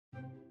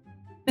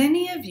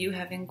Many of you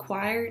have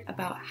inquired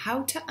about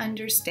how to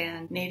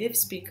understand native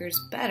speakers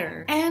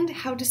better and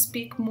how to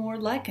speak more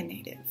like a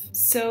native.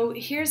 So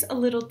here's a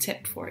little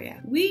tip for you.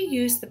 We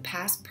use the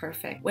past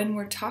perfect when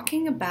we're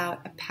talking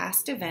about a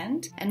past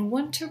event and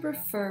want to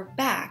refer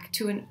back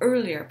to an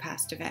earlier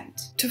past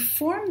event. To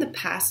form the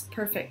past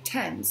perfect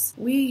tense,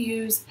 we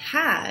use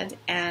had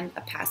and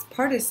a past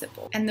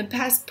participle. And the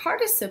past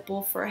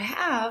participle for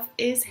have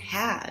is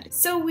had.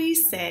 So we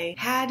say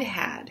had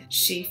had.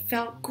 She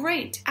felt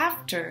great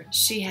after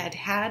she had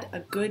had a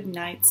good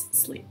night's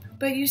sleep.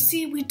 But you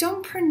see, we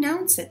don't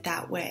pronounce it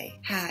that way.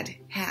 Had,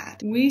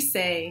 had. We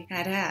say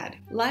had, had.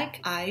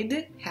 Like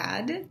I'd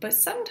had, but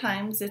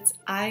sometimes it's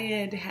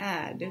I'd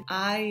had.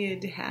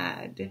 I'd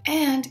had.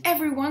 And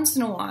every once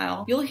in a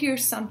while, you'll hear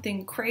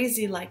something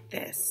crazy like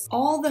this.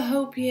 All the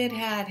hope he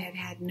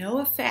had no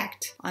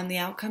effect on the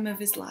outcome of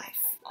his life.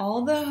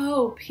 All the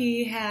hope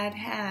he had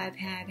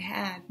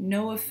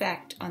no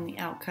effect on the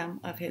outcome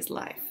of his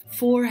life.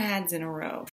 4 hads in a row.